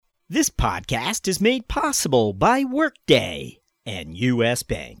This podcast is made possible by Workday and U.S.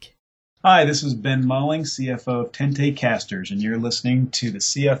 Bank. Hi, this is Ben Mulling, CFO of Tente Casters, and you're listening to the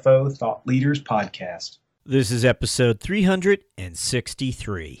CFO Thought Leaders Podcast. This is episode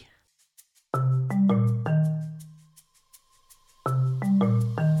 363.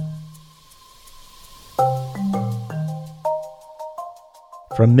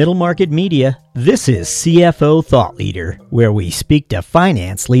 From Middle Market Media, this is CFO Thought Leader, where we speak to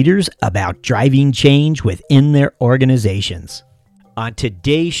finance leaders about driving change within their organizations. On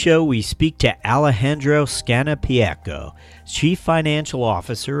today's show, we speak to Alejandro Scannapieco, Chief Financial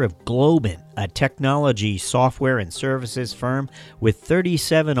Officer of Globant, a technology software and services firm with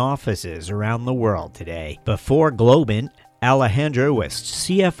 37 offices around the world today. Before Globant, Alejandro was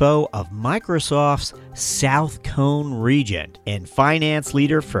CFO of Microsoft's South Cone region and finance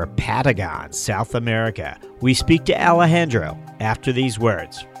leader for Patagon, South America. We speak to Alejandro after these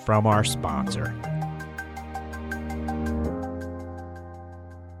words from our sponsor.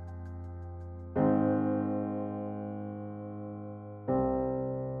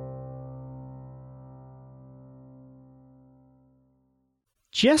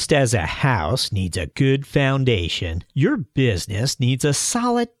 Just as a house needs a good foundation, your business needs a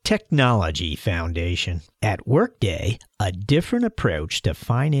solid technology foundation. At Workday, a different approach to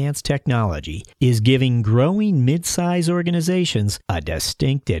finance technology is giving growing mid-size organizations a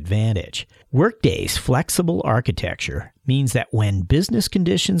distinct advantage. Workday's flexible architecture means that when business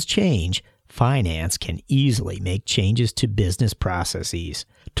conditions change, finance can easily make changes to business processes.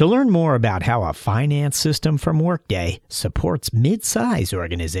 To learn more about how a finance system from Workday supports mid-size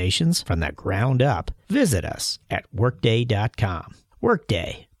organizations from the ground up, visit us at workday.com.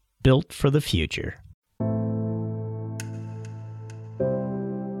 Workday, built for the future.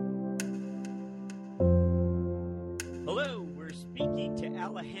 Hello, we're speaking to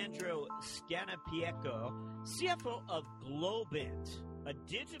Alejandro Scannapieco, CFO of Globant, a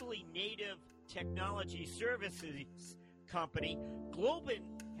digitally native technology services company. Globant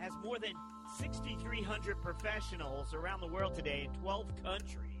has more than 6,300 professionals around the world today in 12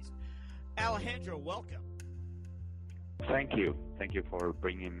 countries. Alejandro, welcome. Thank you. Thank you for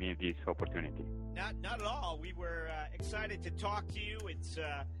bringing me this opportunity. Not at all. We were excited to talk to you. It's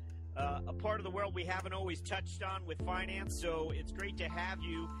a part of the world we haven't always touched on with finance, so it's great to have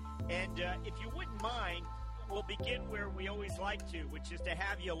you. And if you wouldn't mind, we'll begin where we always like to, which is to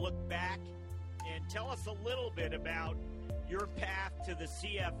have you look back and tell us a little bit about your path to the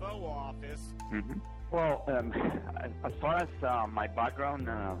CFO office. Mm-hmm. Well, as far as my background,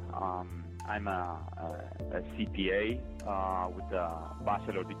 I'm a CPA with a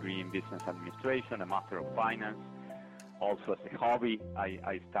bachelor degree in business administration, a master of finance. Also, as a hobby,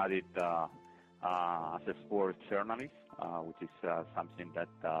 I studied as a sports journalist, which is something that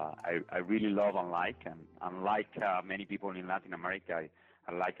I really love and like. And unlike many people in Latin America,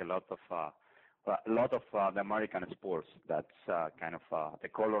 I like a lot of the American sports. That's kind of the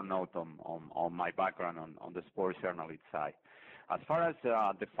color note on my background on the sports journalist side. As far as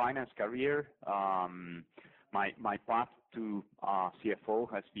the finance career, my path to CFO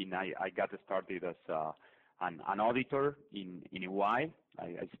has been I got started as an auditor in EY.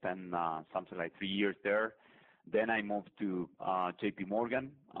 I spent something like 3 years there. Then I moved to JP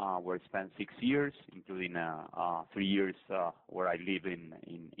Morgan, where I spent 6 years, including 3 years where I live in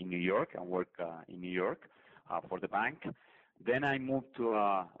New York and work in New York for the bank. Then I moved to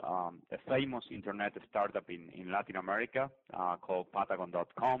a famous internet startup in Latin America called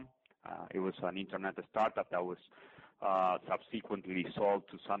Patagon.com. It was an internet startup that was subsequently sold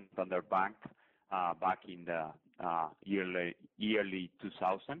to Santander Bank back in the early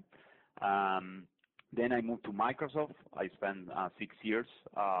 2000. Then I moved to Microsoft. I spent 6 years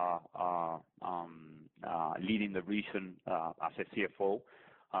leading the region as a CFO,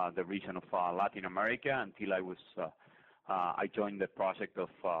 the region of Latin America, until I joined the project of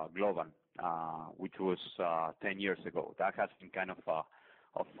Globant, which was 10 years ago. That has been kind of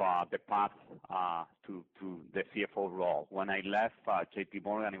the path to the CFO role. When I left JP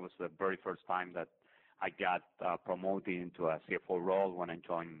Morgan, it was the very first time that I got promoted into a CFO role when I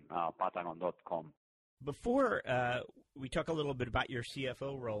joined Patagon.com. Before we talk a little bit about your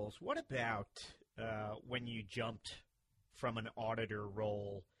CFO roles, what about when you jumped from an auditor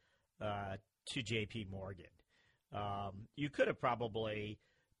role to JP Morgan? You could have probably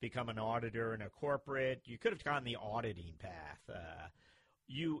become an auditor in a corporate. You could have gone the auditing path.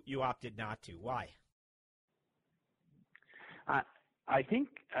 You opted not to. Why? I think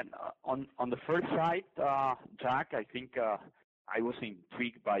on the first side, Jack, I think I was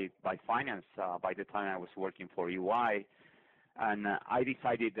intrigued by finance by the time I was working for EY. And I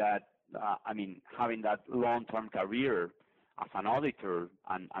decided that, having that long-term career as an auditor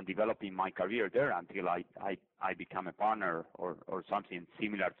and developing my career there until I become a partner or something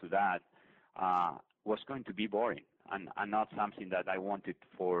similar to that was going to be boring and not something that I wanted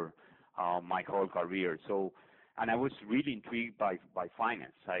for my whole career. So, and I was really intrigued by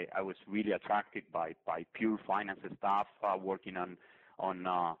finance. I was really attracted by pure finance stuff, working on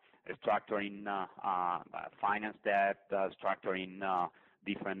structuring finance debt, structuring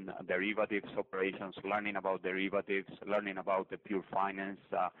different derivatives operations, learning about derivatives, learning about the pure finance,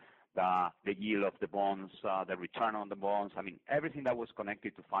 the yield of the bonds, the return on the bonds. I mean, everything that was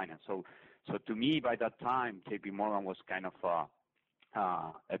connected to finance. So to me, by that time, JP Morgan was kind of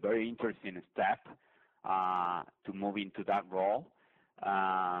a very interesting step to move into that role.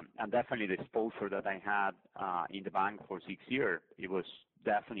 And definitely the exposure that I had in the bank for 6 years, it was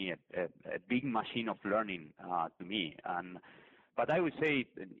definitely a big machine of learning to me. But I would say,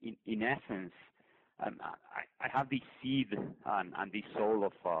 in essence, I have this seed and this soul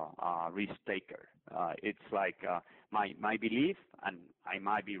of a risk taker. It's like my belief, and I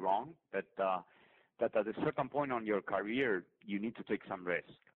might be wrong, but at a certain point on your career, you need to take some risk.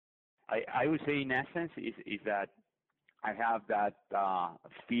 I would say, in essence, is that I have that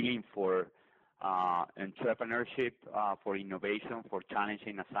feeling for entrepreneurship, for innovation, for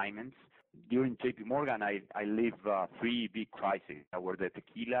challenging assignments. During JP Morgan, I lived 3 big crises that were the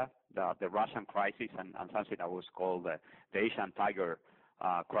tequila, the Russian crisis, and something that was called the Asian tiger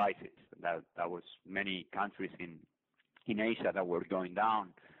crisis. That was many countries in Asia that were going down,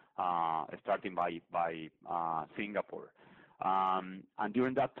 starting by Singapore. And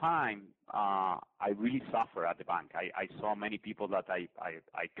during that time, I really suffered at the bank. I saw many people that I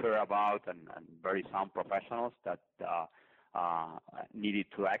care about and very sound professionals that needed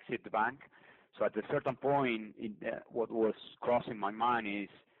to exit the bank. So at a certain point, what was crossing my mind is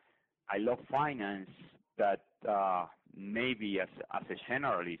I love finance, but maybe as a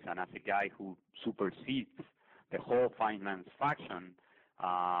generalist and as a guy who supersedes the whole finance function,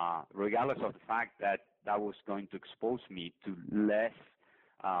 regardless of the fact that was going to expose me to less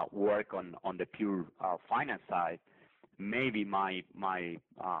work on the pure finance side, maybe my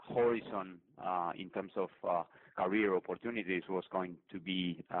horizon in terms of career opportunities was going to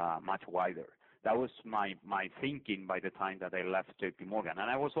be much wider. That was my thinking by the time that I left JP Morgan.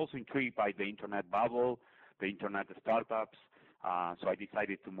 And I was also intrigued by the internet bubble, the internet startups. So I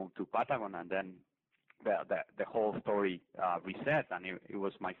decided to move to Patagon, and then the whole story reset, and it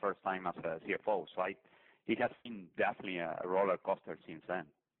was my first time as a CFO. So it has been definitely a roller coaster since then.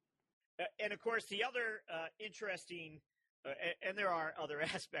 And of course, the other interesting, and there are other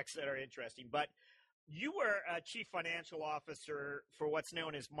aspects that are interesting, but you were a chief financial officer for what's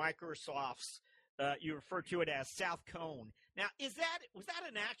known as Microsoft's. You refer to it as South Cone. Now, was that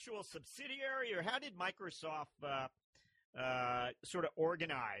an actual subsidiary, or how did Microsoft sort of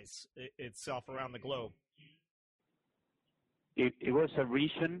organize itself around the globe? It was a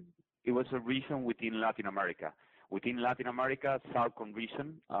region. It was a region within Latin America. Within Latin America, South Cone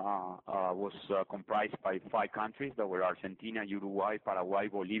region was comprised by 5 countries that were Argentina, Uruguay, Paraguay,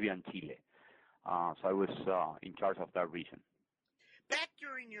 Bolivia, and Chile. So I was in charge of that region. Back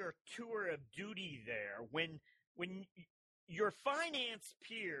during your tour of duty there, when your finance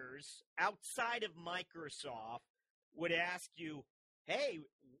peers outside of Microsoft would ask you, hey,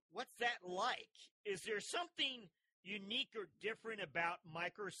 what's that like? Is there something unique or different about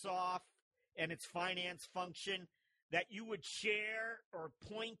Microsoft and its finance function that you would share or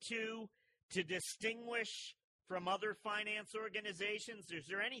point to distinguish from other finance organizations? Is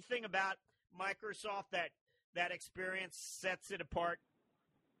there anything about Microsoft that experience sets it apart?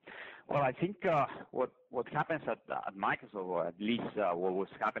 Well, I think what happens at Microsoft, or at least what was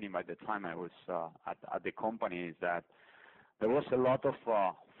happening by the time I was at the company, is that there was a lot of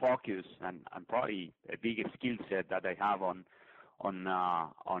focus and probably a big skill set that I have on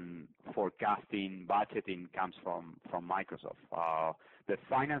forecasting, budgeting comes from Microsoft. The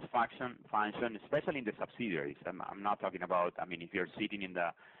finance function, especially in the subsidiaries. I'm not talking about. I mean, if you're sitting in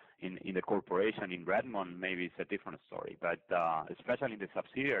the corporation in Redmond, maybe it's a different story. But especially in the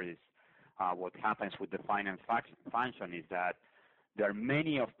subsidiaries, what happens with the finance function is that there are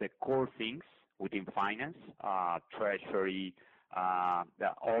many of the core things within finance, treasury,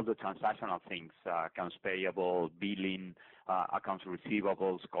 all the transactional things, accounts payable, billing, accounts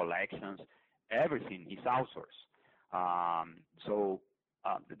receivables, collections, everything is outsourced. So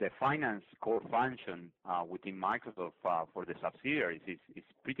the finance core function within Microsoft for the subsidiaries is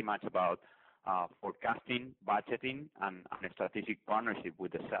pretty much about forecasting, budgeting, and a strategic partnership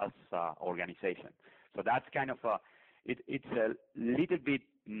with the sales organization. So that's kind of it's a little bit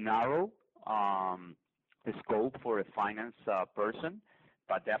narrow, the scope for a finance person,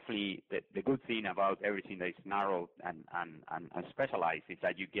 but definitely the good thing about everything that is narrow and specialized is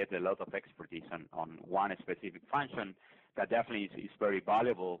that you get a lot of expertise on one specific function that definitely is very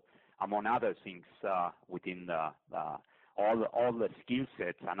valuable, among other things, within all the skill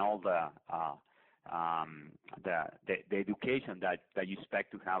sets and all the education that you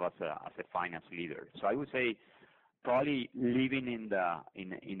expect to have as a finance leader. So I would say probably living in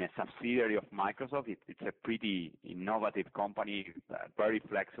a subsidiary of Microsoft, it's a pretty innovative company, very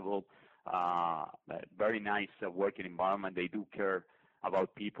flexible, very nice working environment. They do care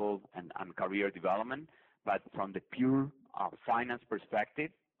about people and career development. But from the pure finance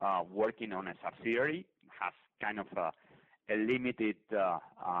perspective, working on a subsidiary has kind of a limited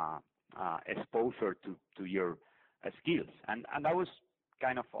exposure to your skills, and that was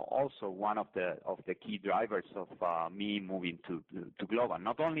kind of also one of the key drivers of me moving to Globant.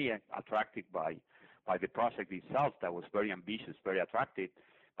 Not only attracted by the project itself that was very ambitious, very attractive,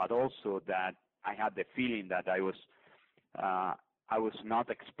 but also that I had the feeling that I was not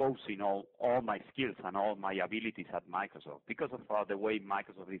exposing all my skills and all my abilities at Microsoft because of the way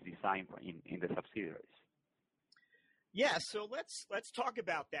Microsoft is designed in the subsidiaries. Yeah, so let's talk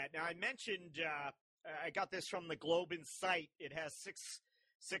about that. Now, I mentioned I got this from the Globant site. It has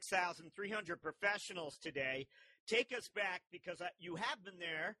 6,300 professionals today. Take us back, because you have been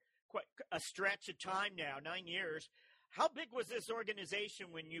there quite a stretch of time now, 9 years. How big was this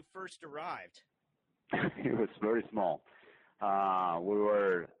organization when you first arrived? It was very small.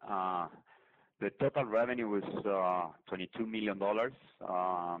 The total revenue was $22 million,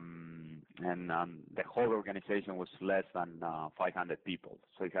 and the whole organization was less than 500 people.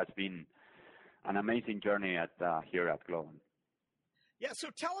 So it has been an amazing journey here at Globant. Yeah, so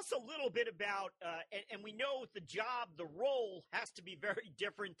tell us a little bit about, and we know the role has to be very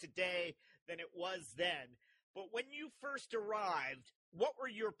different today than it was then. But when you first arrived, what were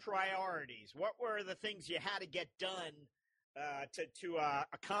your priorities? What were the things you had to get done to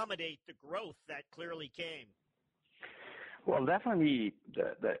accommodate the growth that clearly came? Well, definitely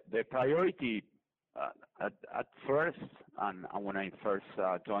the priority at first, and when I first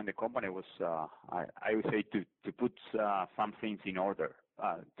joined the company, was I would say to put some things in order,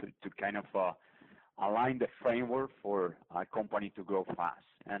 to kind of align the framework for a company to grow fast,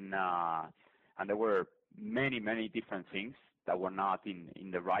 and there were many different things that were not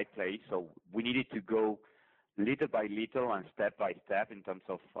in the right place. So we needed to go little by little and step by step in terms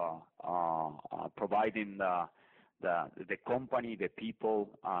of providing the company, the people,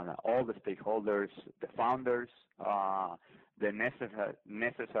 all the stakeholders, the founders, the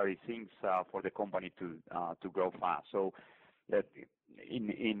necessary things for the company to grow fast. So that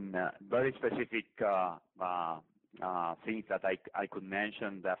in very specific things that I could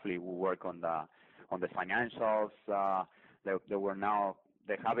mention, definitely we work on the financials.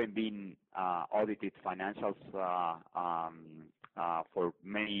 There haven't been audited financials for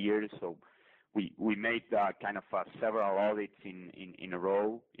many years, so we made kind of several audits in a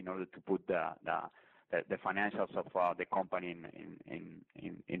row in order to put the financials of the company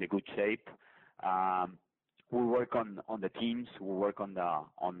in a good shape. We work on the teams. We work on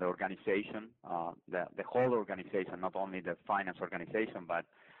the organization, the whole organization, not only the finance organization, but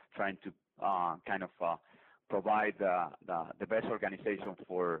trying to kind of provide the best organization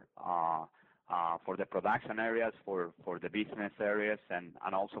for the production areas, for the business areas, and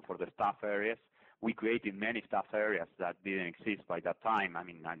also for the staff areas. We created many staff areas that didn't exist by that time. I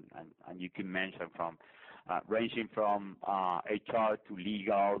mean, and you can mention from ranging from HR to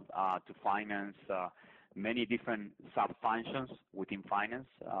legal to finance, many different sub-functions within finance.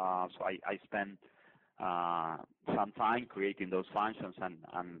 So I spent some time creating those functions and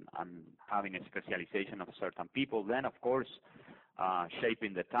having a specialization of certain people. Then, of course,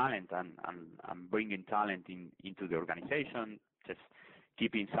 shaping the talent and bringing talent into the organization, just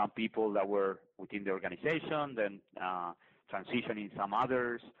keeping some people that were within the organization, then transitioning some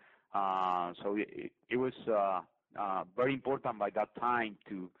others. So it was very important by that time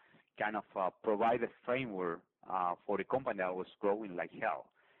to kind of provide a framework for the company that was growing like hell.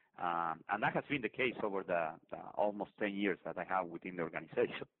 And that has been the case over the almost 10 years that I have within the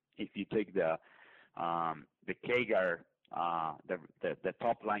organization. If you take the CAGR, the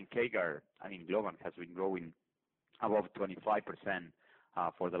top line CAGR, I mean, Globant has been growing above 25%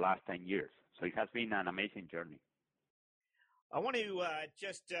 for the last 10 years. So it has been an amazing journey. I want to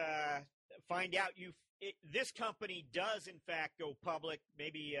just find out, this company does in fact go public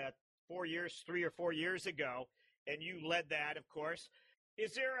maybe 3 or 4 years ago, and you led that, of course.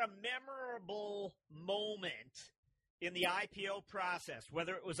 Is there a memorable moment in the IPO process,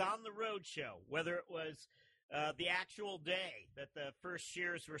 whether it was on the roadshow, whether it was the actual day that the first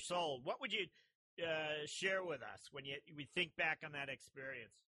shares were sold? What would you share with us when we think back on that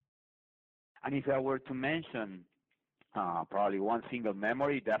experience? And if I were to mention probably one single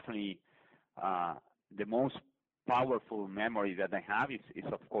memory, definitely the most powerful memory that I have is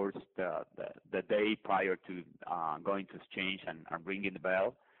of course the day prior to going to exchange and ringing the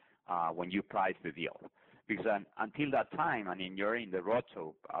bell when you price the deal. Because until that time, I mean, you're in the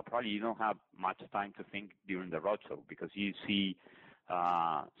roadshow, probably you don't have much time to think during the roadshow because you see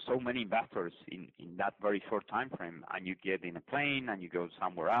so many investors in that very short time frame, and you get in a plane and you go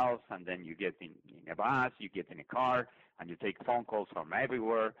somewhere else, and then you get in a bus, you get in a car, and you take phone calls from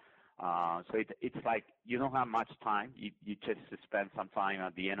everywhere. So it's like you don't have much time. You just spend some time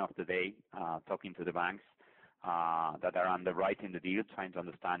at the end of the day talking to the banks that are underwriting the deal, trying to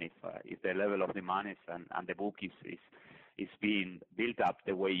understand if the level of demand is and the book is being built up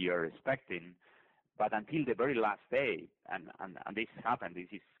the way you're expecting. But until the very last day, and this happened,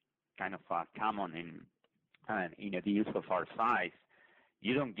 this is kind of common in a deal of our size,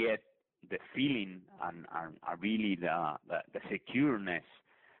 you don't get the feeling and really the secureness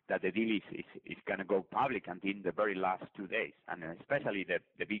that the deal is going to go public until the very last 2 days, and especially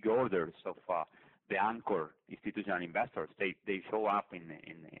the big orders of the anchor institutional investors, they show up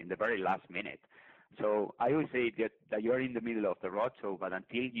in the very last minute. So I always say that you're in the middle of the roadshow, but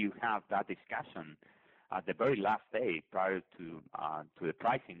until you have that discussion at the very last day prior to the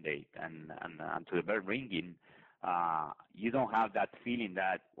pricing date and to the bell ringing, you don't have that feeling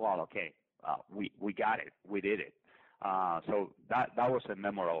that, well, okay, we got it, we did it. So that was a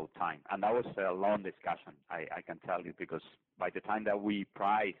memorable time, and that was a long discussion, I can tell you, because by the time that we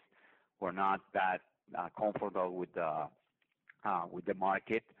priced, we're not that comfortable with the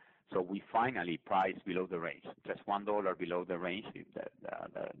market. So we finally priced below the range, just $1 below the range.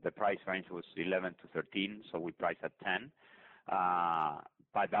 The price range was 11 to 13, so we priced at 10.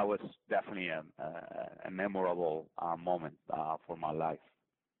 But that was definitely a memorable moment for my life.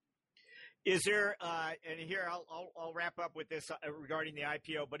 Is there, and here I'll wrap up with this regarding the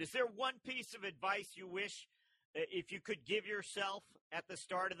IPO, but is there one piece of advice you wish if you could give yourself at the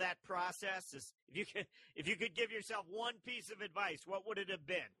start of that process? If you could give yourself one piece of advice, what would it have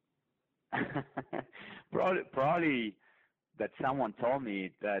been? Probably that someone told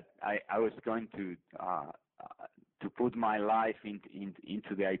me that I was going to put my life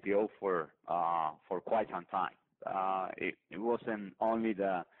into the IPO for quite some time. It wasn't only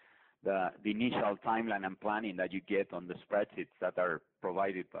the initial timeline and planning that you get on the spreadsheets that are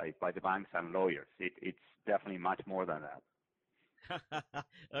provided by the banks and lawyers. It's definitely much more than that.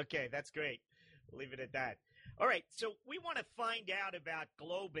 Okay, that's great. We'll leave it at that. All right, so we want to find out about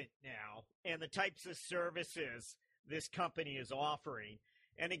Globant now and the types of services this company is offering.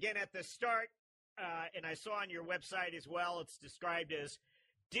 And again, at the start, and I saw on your website as well, it's described as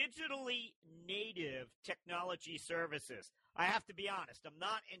digitally native technology services. I have to be honest, I'm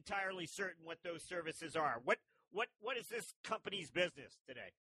not entirely certain what those services are. What is this company's business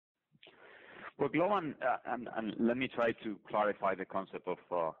today? Well, Globant, and let me try to clarify the concept of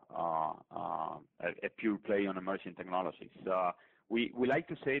a pure play on emerging technologies. We like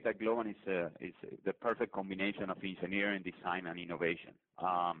to say that Globant is the perfect combination of engineering, design, and innovation.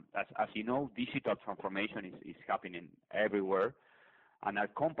 As you know, digital transformation is happening everywhere, and our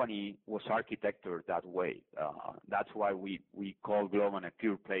company was architected that way. That's why we call Globant a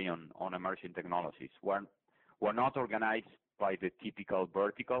pure play on emerging technologies. We're not organized by the typical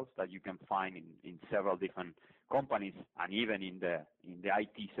verticals that you can find in several different companies, and even in the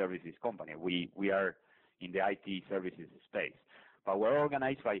IT services company. We are in the IT services space. But we're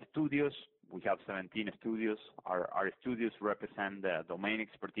organized by studios. We have 17 studios. Our studios represent the domain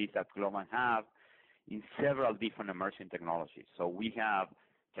expertise that Globant have in several different emerging technologies. So we have,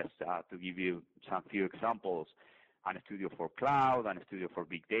 just to give you some few examples, a studio for cloud, a studio for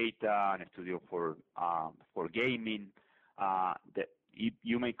big data, a studio for gaming.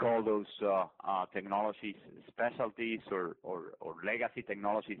 You may call those technologies specialties or legacy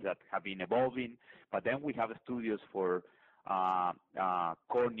technologies that have been evolving, but then we have studios for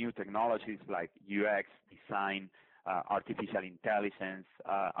core new technologies like UX, design, artificial intelligence,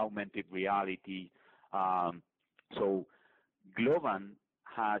 augmented reality. So Globant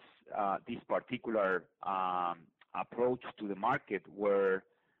has this particular approach to the market where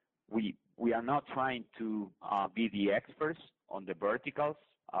we are not trying to be the experts on the verticals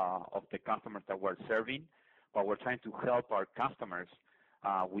of the customers that we're serving, but we're trying to help our customers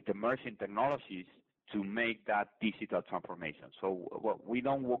with emerging technologies to make that digital transformation. So we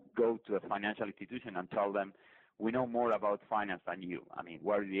don't go to a financial institution and tell them we know more about finance than you. I mean,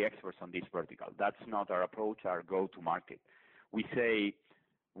 we're the experts on this vertical. That's not our approach, our go-to-market. We say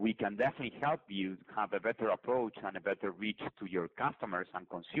we can definitely help you have a better approach and a better reach to your customers and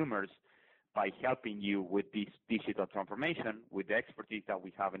consumers by helping you with this digital transformation with the expertise that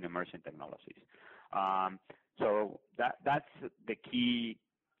we have in emerging technologies. So that's the key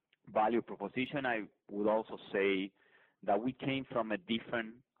value proposition. I would also say that we came from a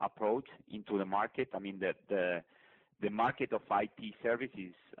different approach into the market. I mean, the market of IT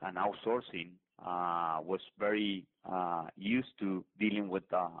services and outsourcing was very used to dealing with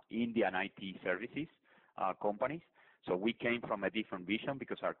Indian IT services companies. So we came from a different vision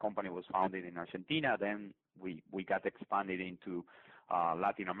because our company was founded in Argentina. Then we got expanded into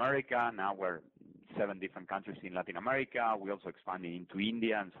Latin America. Now we're 7 different countries in Latin America. We also expanded into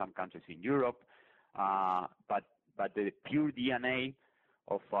India and some countries in Europe. But the pure DNA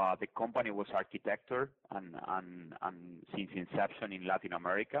of the company was architecture and since inception in Latin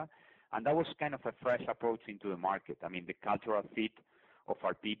America. And that was kind of a fresh approach into the market. I mean, the cultural fit of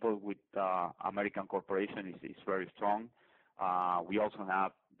our people with American corporation is very strong. We also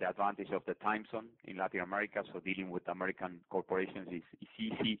have the advantage of the time zone in Latin America, so dealing with American corporations is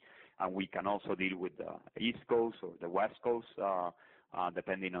easy, and we can also deal with the East Coast or the West Coast,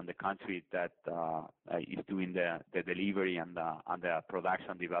 depending on the country that is doing the delivery and the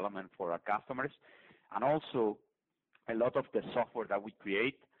production development for our customers. And also, a lot of the software that we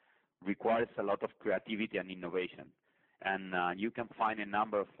create requires a lot of creativity and innovation. And you can find a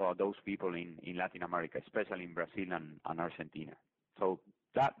number of those people in Latin America, especially in Brazil and Argentina. So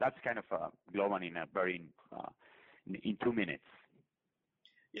that's kind of Globant in 2 minutes.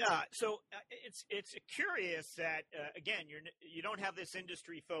 Yeah, so it's curious that again you don't have this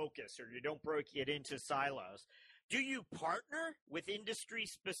industry focus, or you don't break it into silos. Do you partner with industry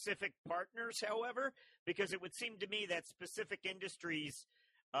specific partners, however? Because it would seem to me that specific industries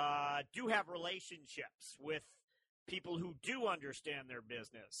do have relationships with people who do understand their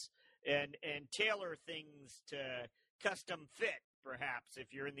business and tailor things to custom fit, perhaps,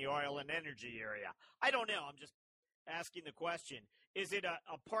 if you're in the oil and energy area. I don't know. I'm just asking the question. Is it a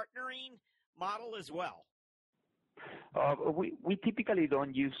partnering model as well? We typically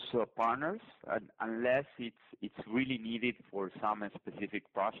don't use partners unless it's really needed for some specific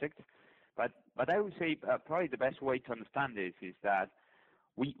projects. But I would say probably the best way to understand this is that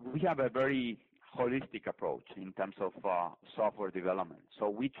we have a very holistic approach in terms of software development. So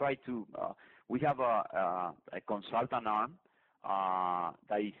we try to we have a consultant arm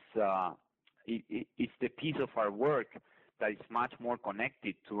that is the piece of our work that is much more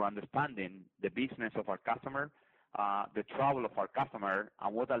connected to understanding the business of our customer, the trouble of our customer,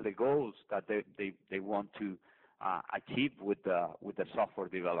 and what are the goals that they want to achieve with the software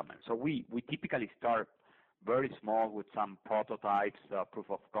development. So we typically start very small with some prototypes, proof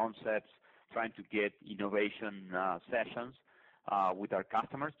of concepts, trying to get innovation sessions with our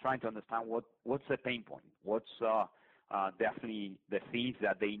customers, trying to understand what's the pain point, what's definitely the things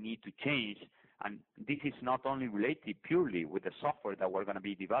that they need to change. And this is not only related purely with the software that we're going to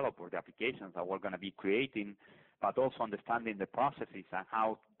be developing or the applications that we're going to be creating, but also understanding the processes and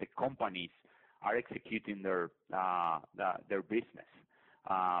how the companies are executing their business.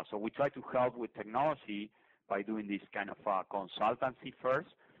 So we try to help with technology by doing this kind of consultancy first,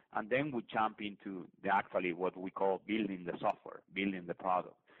 and then we jump into actually what we call building the software, building the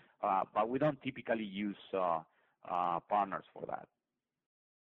product. But we don't typically use partners for that.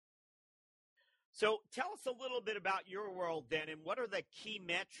 So tell us a little bit about your world then, and what are the key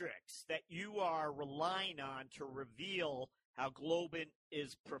metrics that you are relying on to reveal how Globant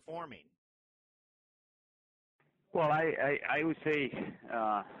is performing? Well, I would say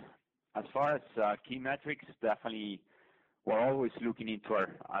as far as key metrics, definitely we're always looking into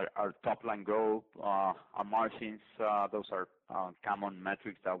our top line growth, our margins. Those are common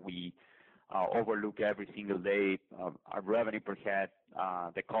metrics that we overlook every single day. Our revenue per head,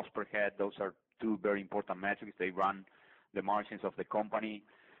 the cost per head, those are 2 very important metrics. They run the margins of the company.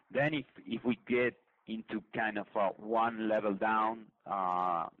 Then if we get into kind of one level down,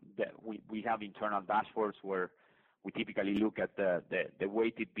 we have internal dashboards where we typically look at the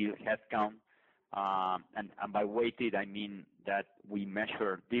weighted bill headcount. And by weighted, I mean that we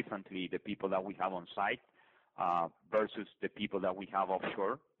measure differently the people that we have on site versus the people that we have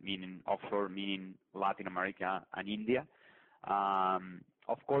offshore, meaning Latin America and India.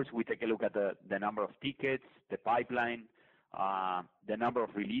 Of course, we take a look at the number of tickets, the pipeline, the number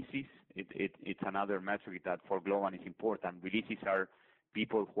of releases. It's another metric that for Globant is important. Releases are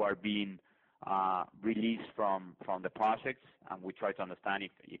people who are being released from the projects, and we try to understand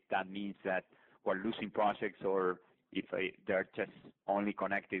if that means that we're losing projects or if they're just only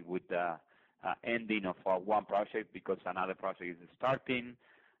connected with the ending of one project because another project is starting.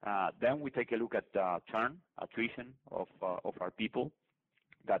 Then we take a look at attrition of our people.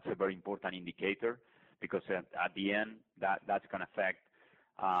 That's a very important indicator because at the end that's going to affect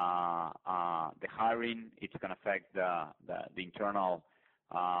the hiring. It's going to affect the internal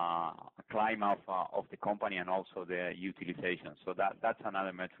climate of the company and also the utilization. So that's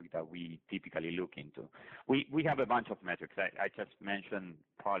another metric that we typically look into. We have a bunch of metrics. I just mentioned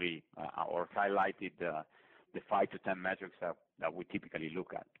probably or highlighted the 5 to 10 metrics that we typically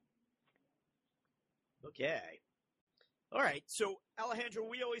look at. Okay. All right. So, Alejandro,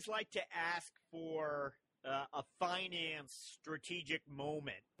 we always like to ask for a finance strategic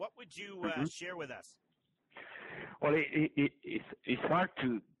moment. What would you share with us? Well, it's hard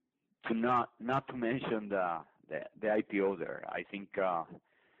to not to mention the IPO there. I think the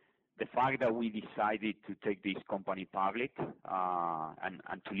fact that we decided to take this company public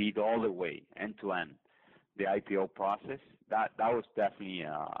and to lead all the way end to end the IPO process, that was definitely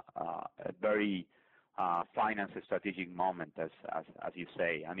a very finance strategic moment, as you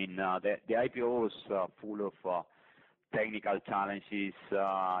say. I mean, the IPO was full of technical challenges.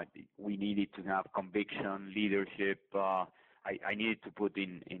 We needed to have conviction, leadership. I needed to put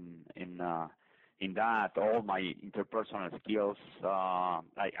in that all my interpersonal skills.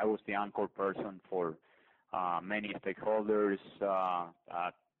 I was the anchor person for many stakeholders.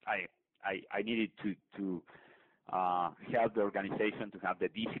 I needed to help the organization to have the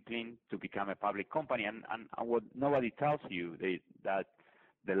discipline to become a public company. And what nobody tells you that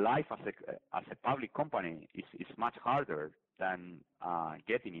the life as a public company is much harder than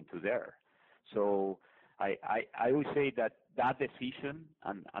getting into there. So I would say that decision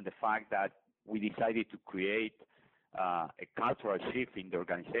and the fact that we decided to create a cultural shift in the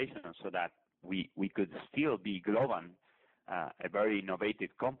organization so that we could still be Globant, a very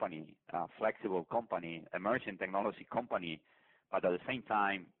innovative company, flexible company, emerging technology company, but at the same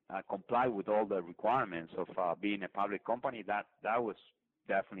time comply with all the requirements of being a public company, that was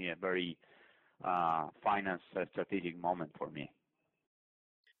definitely a very finance strategic moment for me.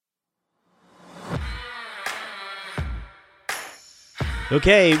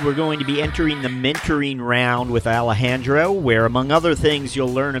 Okay, we're going to be entering the mentoring round with Alejandro, where, among other things,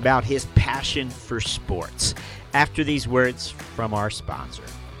 you'll learn about his passion for sports. After these words from our sponsor.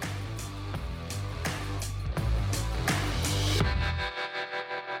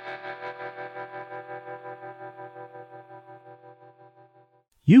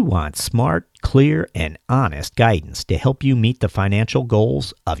 You want smart, clear, and honest guidance to help you meet the financial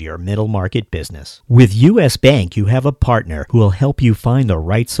goals of your middle market business. With U.S. Bank, you have a partner who will help you find the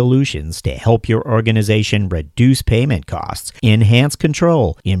right solutions to help your organization reduce payment costs, enhance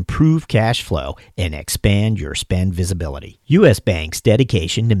control, improve cash flow, and expand your spend visibility. U.S. Bank's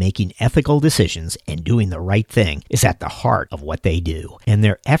dedication to making ethical decisions and doing the right thing is at the heart of what they do, and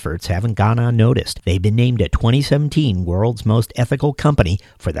their efforts haven't gone unnoticed. They've been named a 2017 World's Most Ethical Company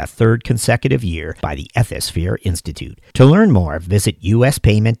for the third consecutive year by the Ethisphere Institute. To learn more, visit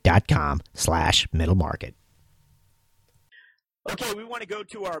uspayment.com/middlemarket. Okay, we want to go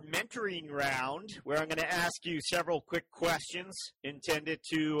to our mentoring round, where I'm going to ask you several quick questions intended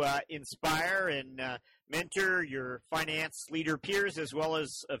to inspire and mentor your finance leader peers as well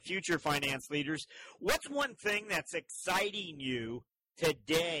as future finance leaders. What's one thing that's exciting you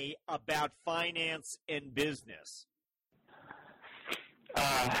today about finance and business?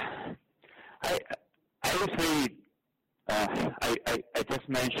 I would say I just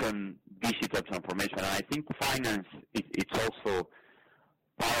mentioned digital transformation, and I think finance it's also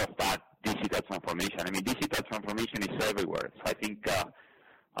part of that digital transformation. I mean, digital transformation is everywhere. So I think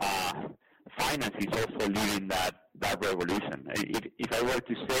finance is also leading that revolution. If I were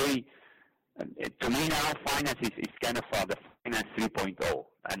to say, to me now, finance is kind of the finance 3.0,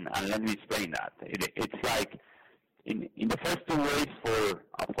 and let me explain that. It's like in the first two ways for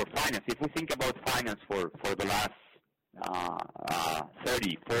finance, if we think about finance for the last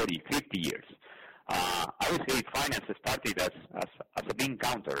 30, 40, 50 years, I would say finance started as a bean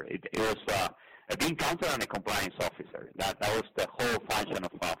counter. It was a bean counter and a compliance officer. That was the whole function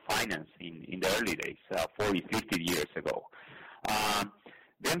of finance in the early days, 40, 50 years ago.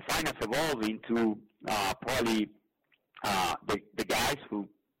 Then finance evolved into probably the guys who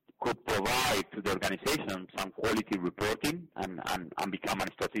could provide to the organization some quality reporting and become a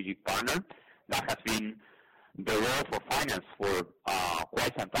strategic partner. That has been the role for finance for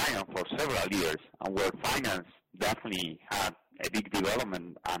quite some time, for several years, and where finance definitely had a big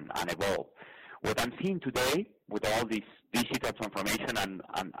development and evolved. What I'm seeing today with all this digital transformation and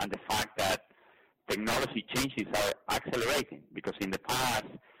the fact that technology changes are accelerating, because in the past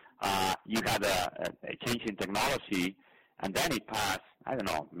you had a change in technology, and then it passed, I don't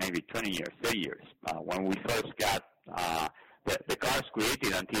know, maybe 20 years, 30 years, when we first got the cars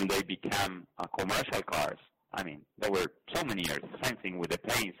created until they became commercial cars. I mean, there were so many years. Same thing with the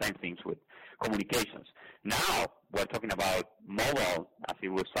planes, same things with communications. Now we're talking about mobile, as it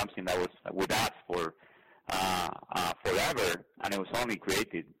was something that was with us for forever, and it was only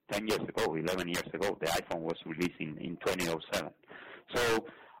created 10 years ago, 11 years ago. The iPhone was released in 2007. So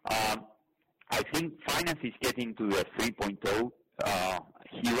I think finance is getting to the 3.0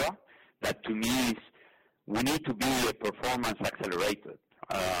 era. That to me is, we need to be a performance accelerator.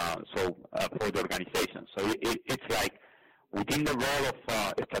 For the organization. So it's like within the role of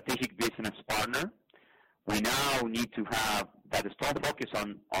a strategic business partner, we now need to have that strong focus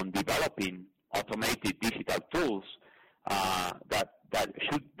on developing automated digital tools that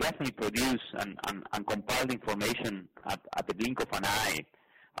should definitely produce and compile information at the blink of an eye,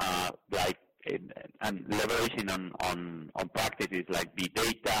 and leveraging on practices like big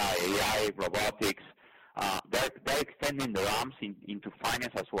data, AI, robotics. They're extending their arms into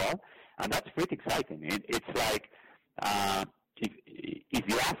finance as well, and that's pretty exciting. It's like, if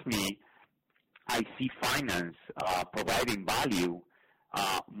you ask me, I see finance providing value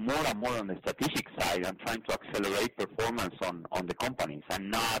more and more on the strategic side and trying to accelerate performance on the companies, and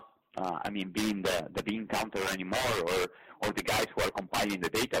not, being the bean counter anymore, or the guys who are compiling the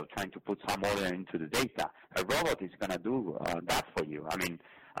data, trying to put some order into the data. A robot is going to do that for you.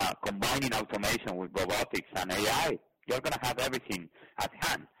 Combining automation with robotics and AI, you're going to have everything at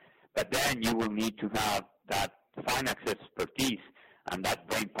hand. But then you will need to have that finance expertise and that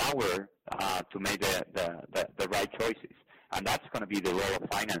brain power to make the right choices. And that's going to be the role of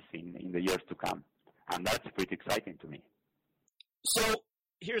finance in the years to come. And that's pretty exciting to me. So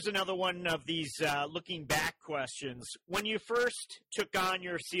here's another one of these looking back questions. When you first took on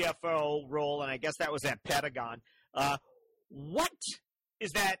your CFO role, and I guess that was at Pentagon, what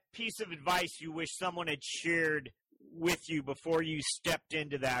is that piece of advice you wish someone had shared with you before you stepped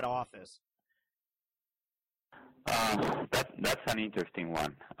into that office? That's an interesting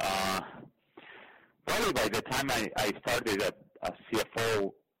one. Probably by the time I started as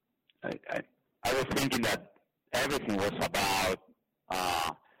CFO, I was thinking that everything was about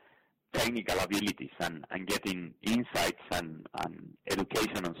technical abilities and getting insights and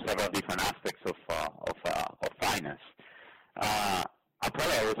education on several different aspects of finance.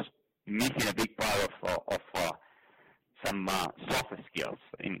 I was missing a big part of some soft skills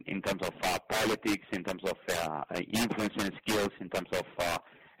in terms of politics, in terms of influencing skills, in terms of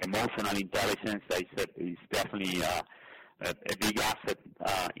emotional intelligence. I said is definitely a big asset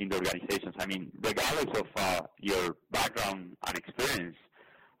in the organizations. Regardless of your background and experience,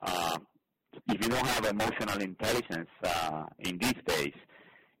 if you don't have emotional intelligence in these days,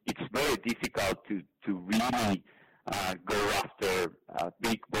 it's very difficult to really go after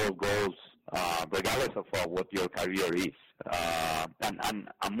big, bold goals, regardless of what your career is. And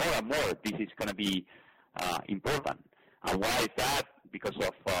more, this is going to be important. And why is that? Because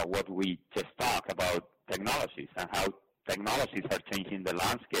of what we just talked about technologies and how technologies are changing the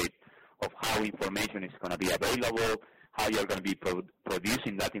landscape of how information is going to be available, how you're going to be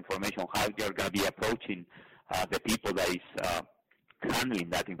producing that information, how you're going to be approaching the people that is handling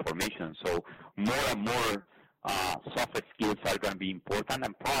that information. So more and more soft skills are going to be important,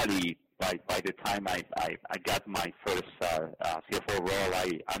 and probably by the time I got my first CFO role,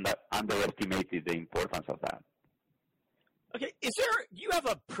 I underestimated the importance of that. Okay, do you have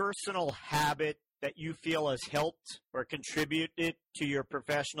a personal habit that you feel has helped or contributed to your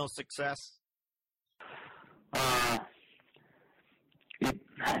professional success? If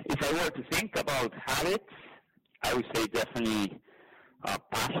I were to think about habits, I would say definitely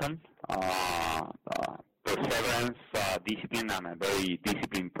passion, perseverance, discipline. I'm a very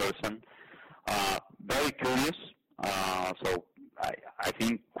disciplined person. Very curious. So I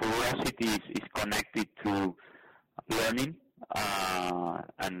think curiosity is connected to learning.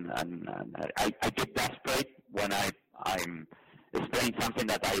 And I get desperate when I'm explaining something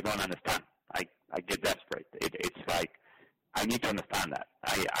that I don't understand. I get desperate. It's like, I need to understand that.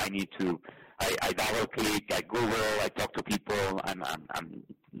 I double click, I Google, I talk to people, and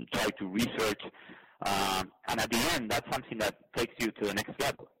try to research. And at the end, that's something that takes you to the next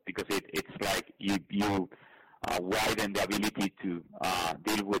level, because it's like you widen the ability to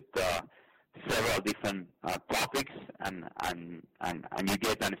deal with several different topics, and you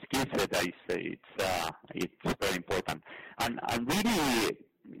get a skill set that it's very important. And really,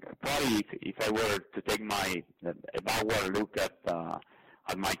 probably if I were to take a backward look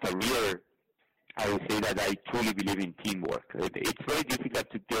at my career, I would say that I truly believe in teamwork. It's very difficult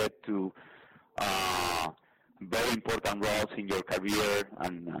to get to very important roles in your career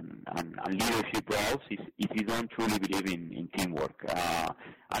and leadership roles if you don't truly believe in teamwork. And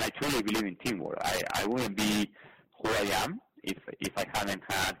I truly believe in teamwork. I wouldn't be who I am if I hadn't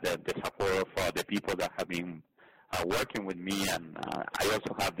had the support of the people that have been working with me. And I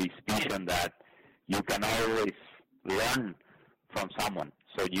also have this vision that you can always learn from someone.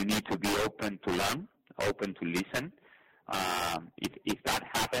 So you need to be open to learn, open to listen. If that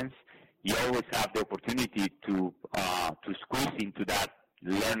happens, you always have the opportunity to squeeze into that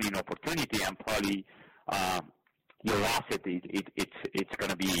learning opportunity, and probably your asset it's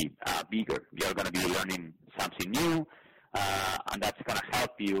going to be bigger. You're going to be learning something new, and that's going to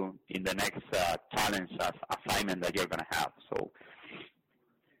help you in the next challenge assignment that you're going to have. So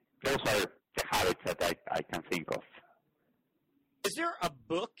those are the habits that I can think of. Is there a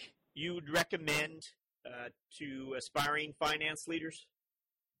book you would recommend to aspiring finance leaders?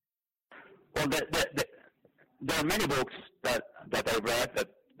 Well, there are many books that I read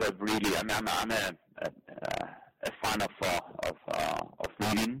that really. I'm a fan of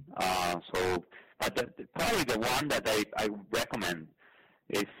reading. But probably the one that I recommend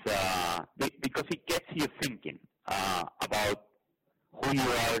is because it gets you thinking about who you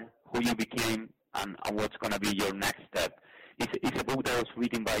are, who you became, and what's going to be your next step. It's a book that was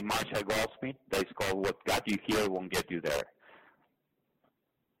written by Marshall Goldsmith that is called "What Got You Here Won't Get You There."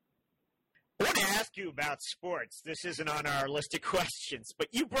 I want to ask you about sports. This isn't on our list of questions, but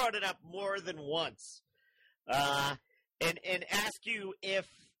you brought it up more than once. And ask you if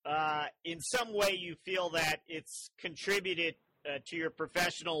in some way you feel that it's contributed to your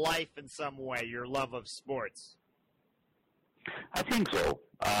professional life in some way, your love of sports. I think so.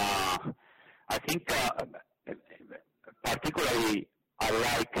 I think particularly I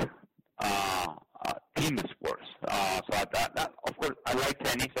like team sports. Of course, I like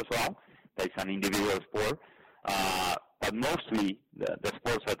tennis as well. It's an individual sport. But mostly the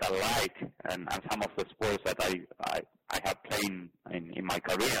sports that I like and some of the sports that I have played in my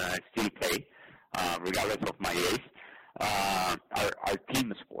career and I still play, regardless of my age, are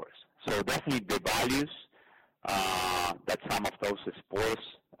team sports. So definitely the values that some of those sports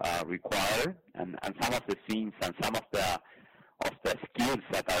require and some of the things and some of the skills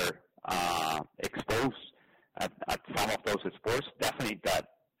that are exposed at some of those sports, definitely that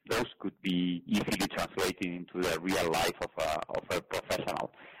those could be easily translated into the real life of a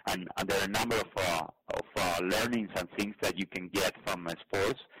professional. And there are a number of learnings and things that you can get from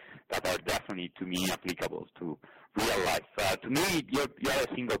sports that are definitely, to me, applicable to real life. To me, you're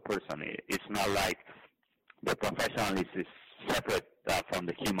a single person. It's not like the professional is separate from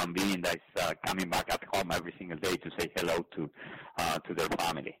the human being that's coming back at home every single day to say hello to their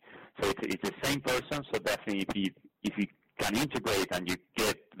family. So it's the same person. So definitely, if you can integrate and you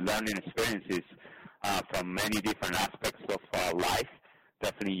get learning experiences from many different aspects of life,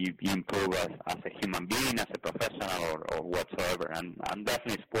 definitely you improve as a human being, as a professional, or whatsoever. And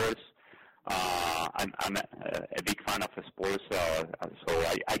definitely sports. I'm a big fan of sports, so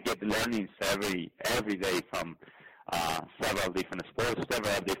I get learnings every day from several different sports,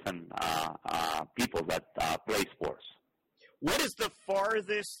 several different people that play sports. What is the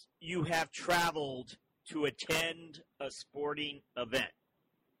farthest you have traveled to attend a sporting event?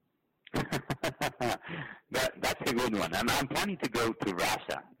 That's a good one. And I'm planning to go to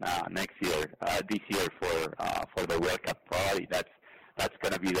Russia this year for the World Cup. Probably that's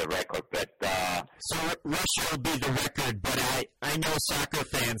going to be the record. But so Russia will be the record. But I know soccer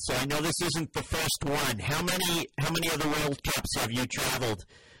fans, so I know this isn't the first one. How many other World Cups have you traveled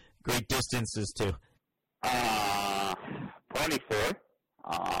great distances to? Probably four.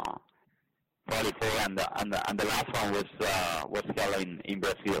 And the last one was held in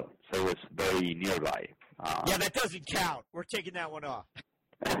Brazil, so it was very nearby. Yeah, that doesn't count. We're taking that one off.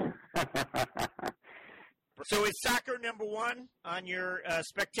 So is soccer number one on your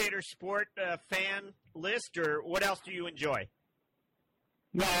spectator sport fan list, or what else do you enjoy?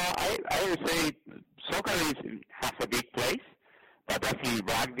 No, I would say soccer has a big place, but definitely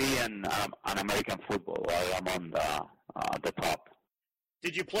rugby and American football are among the top.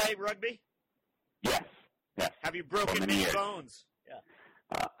 Did you play rugby? Yes. Have you broken any bones? Yeah.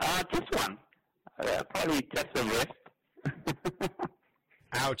 Just one. Probably just the wrist.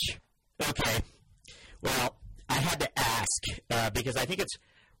 Ouch. Okay. Well, I had to ask because I think it's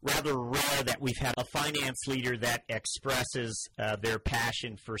rather rare that we've had a finance leader that expresses their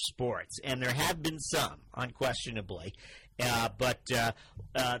passion for sports. And there have been some, unquestionably, but there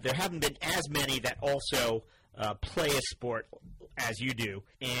haven't been as many that also play a sport as you do.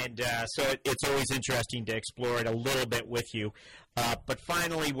 And so it's always interesting to explore it a little bit with you. But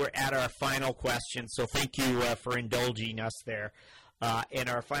finally, we're at our final question, so thank you for indulging us there. And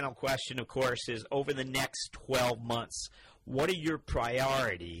our final question, of course, is over the next 12 months, what are your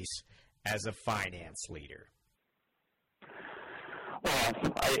priorities as a finance leader? Well,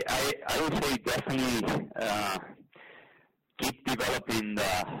 I would say definitely keep developing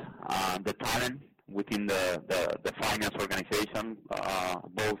the talent within the finance organization,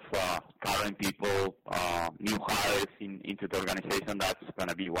 both current people, new hires into the organization. That's going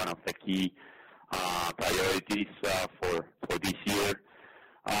to be one of the key priorities for this year.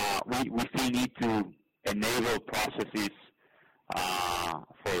 We still need to enable processes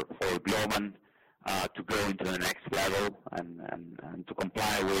for Globant to go into the next level and to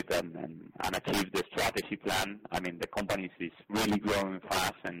comply with and achieve the strategy plan. I mean, the company is really growing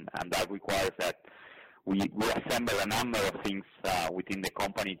fast, and that requires that we assemble a number of things within the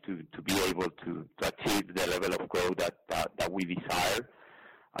company to be able to achieve the level of growth that we desire.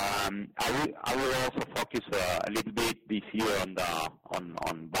 I will also focus a little bit this year on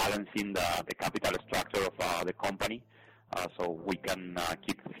balancing the capital structure of the company, so we can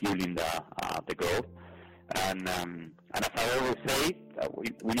keep fueling the growth. And as I always say,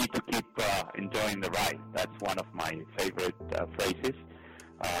 we need to keep enjoying the ride. That's one of my favorite phrases.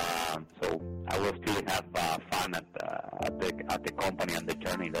 So I will still have fun at the company and the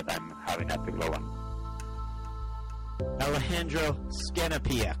journey that I'm having at the Globant. Alejandro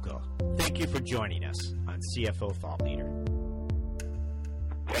Scannapieco, thank you for joining us on CFO Thought Leader.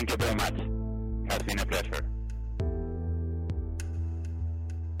 Thank you very much. It has been a pleasure.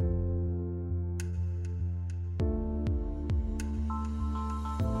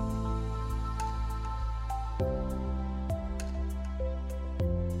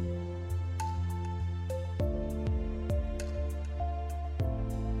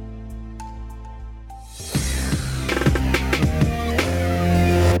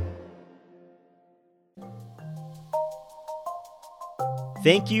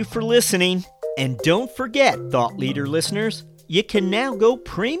 Thank you for listening, and don't forget, Thought Leader listeners, you can now go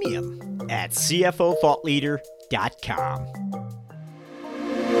premium at CFOThoughtLeader.com.